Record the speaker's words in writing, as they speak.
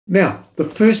Now, the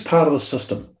first part of the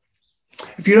system.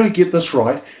 If you don't get this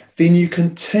right, then you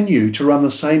continue to run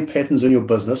the same patterns in your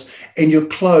business and you're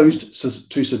closed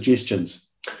to suggestions.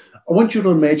 I want you to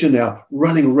imagine now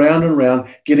running round and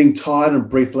round, getting tired and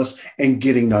breathless and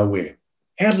getting nowhere.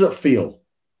 How does it feel?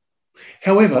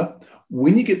 However,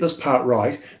 when you get this part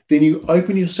right, then you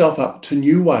open yourself up to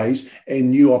new ways and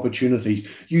new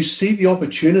opportunities. You see the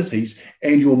opportunities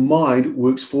and your mind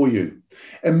works for you.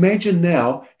 Imagine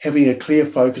now having a clear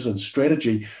focus and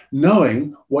strategy,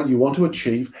 knowing what you want to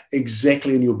achieve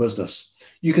exactly in your business.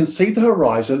 You can see the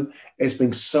horizon as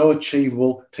being so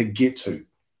achievable to get to.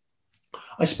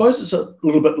 I suppose it's a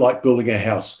little bit like building a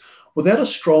house. Without a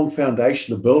strong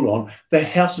foundation to build on, the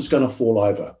house is going to fall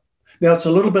over. Now, it's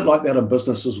a little bit like that in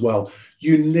business as well.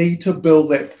 You need to build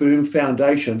that firm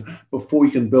foundation before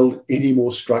you can build any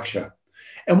more structure.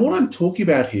 And what I'm talking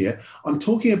about here, I'm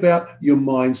talking about your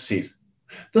mindset.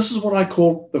 This is what I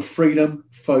call the freedom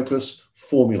focus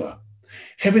formula.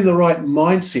 Having the right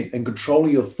mindset and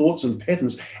controlling your thoughts and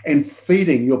patterns and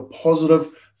feeding your positive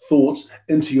thoughts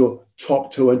into your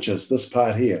top 2 inches, this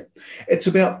part here. It's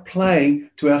about playing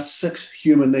to our 6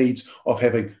 human needs of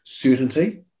having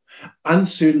certainty,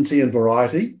 uncertainty and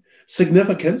variety,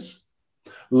 significance,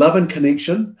 love and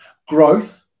connection,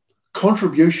 growth,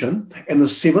 contribution, and the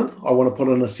 7th, I want to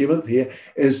put in a 7th here,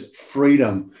 is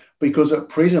freedom. Because at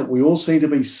present, we all seem to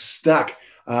be stuck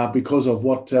because of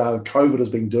what COVID has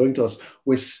been doing to us.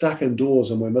 We're stuck indoors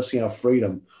and we're missing our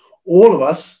freedom. All of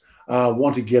us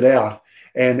want to get out,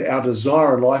 and our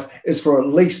desire in life is for at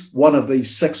least one of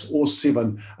these 6 or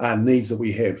 7 needs that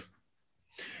we have.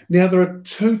 Now, there are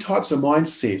 2 types of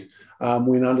mindset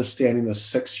when understanding the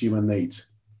 6 human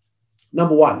needs.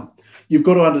 Number 1, you've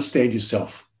got to understand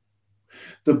yourself.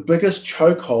 The biggest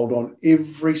chokehold on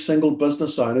every single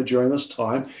business owner during this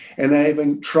time, and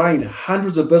having trained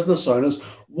hundreds of business owners,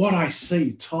 what I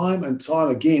see time and time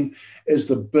again is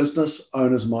the business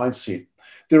owner's mindset.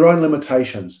 Their own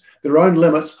limitations, their own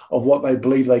limits of what they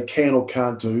believe they can or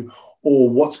can't do, or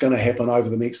what's going to happen over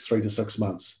the next 3 to 6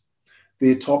 months.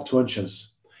 Their top 2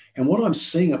 inches. And what I'm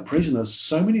seeing at present is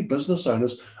so many business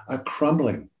owners are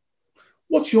crumbling.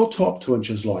 What's your top 2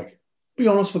 inches like? Be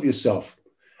honest with yourself.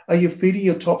 Are you feeding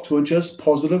your top 2 inches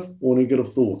positive or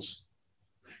negative thoughts?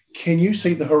 Can you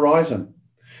see the horizon?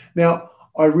 Now,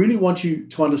 I really want you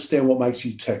to understand what makes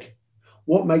you tick,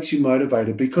 what makes you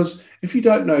motivated, because if you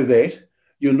don't know that,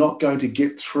 you're not going to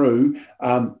get through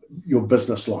your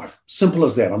business life. Simple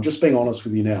as that. I'm just being honest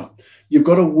with you now. You've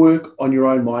got to work on your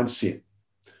own mindset.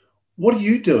 What are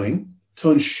you doing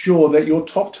to ensure that your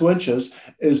top 2 inches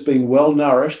is being well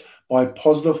nourished by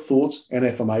positive thoughts and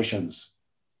affirmations?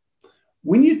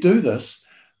 When you do this,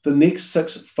 the next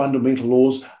 6 fundamental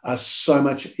laws are so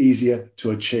much easier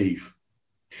to achieve.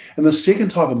 And the second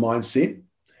type of mindset,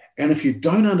 and if you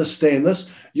don't understand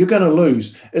this, you're going to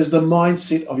lose, is the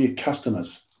mindset of your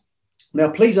customers. Now,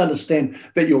 please understand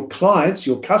that your clients,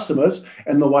 your customers,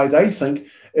 and the way they think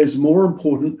is more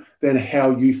important than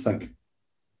how you think.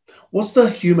 What's the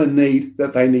human need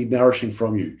that they need nourishing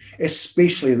from you,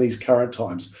 especially in these current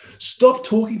times? Stop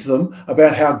talking to them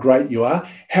about how great you are,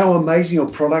 how amazing your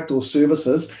product or service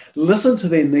is. Listen to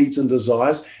their needs and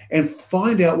desires and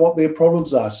find out what their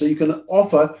problems are so you can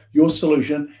offer your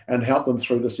solution and help them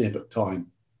through this epic time.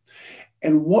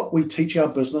 And what we teach our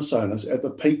business owners at the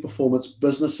Peak Performance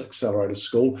Business Accelerator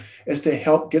School is to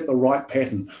help get the right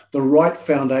pattern, the right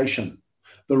foundation,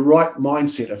 the right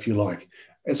mindset, if you like,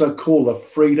 as I call the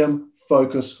freedom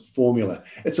focus formula.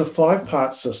 It's a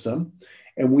 5-part system.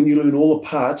 And when you learn all the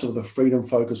parts of the freedom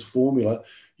focus formula,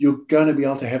 you're going to be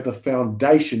able to have the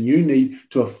foundation you need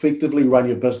to effectively run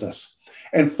your business.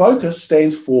 And focus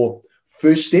stands for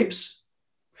first steps,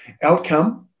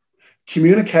 outcome,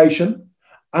 communication,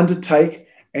 undertake,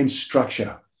 and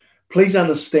structure. Please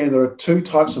understand there are 2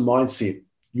 types of mindset,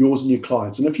 yours and your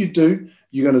clients. And if you do,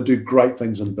 you're going to do great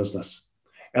things in business.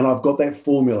 And I've got that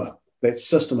formula, that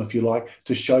system, if you like,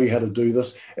 to show you how to do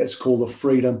this. It's called the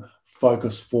Freedom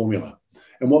Focus Formula.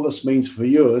 And what this means for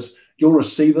you is you'll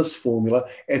receive this formula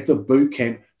at the boot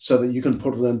camp so that you can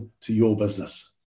put it into your business.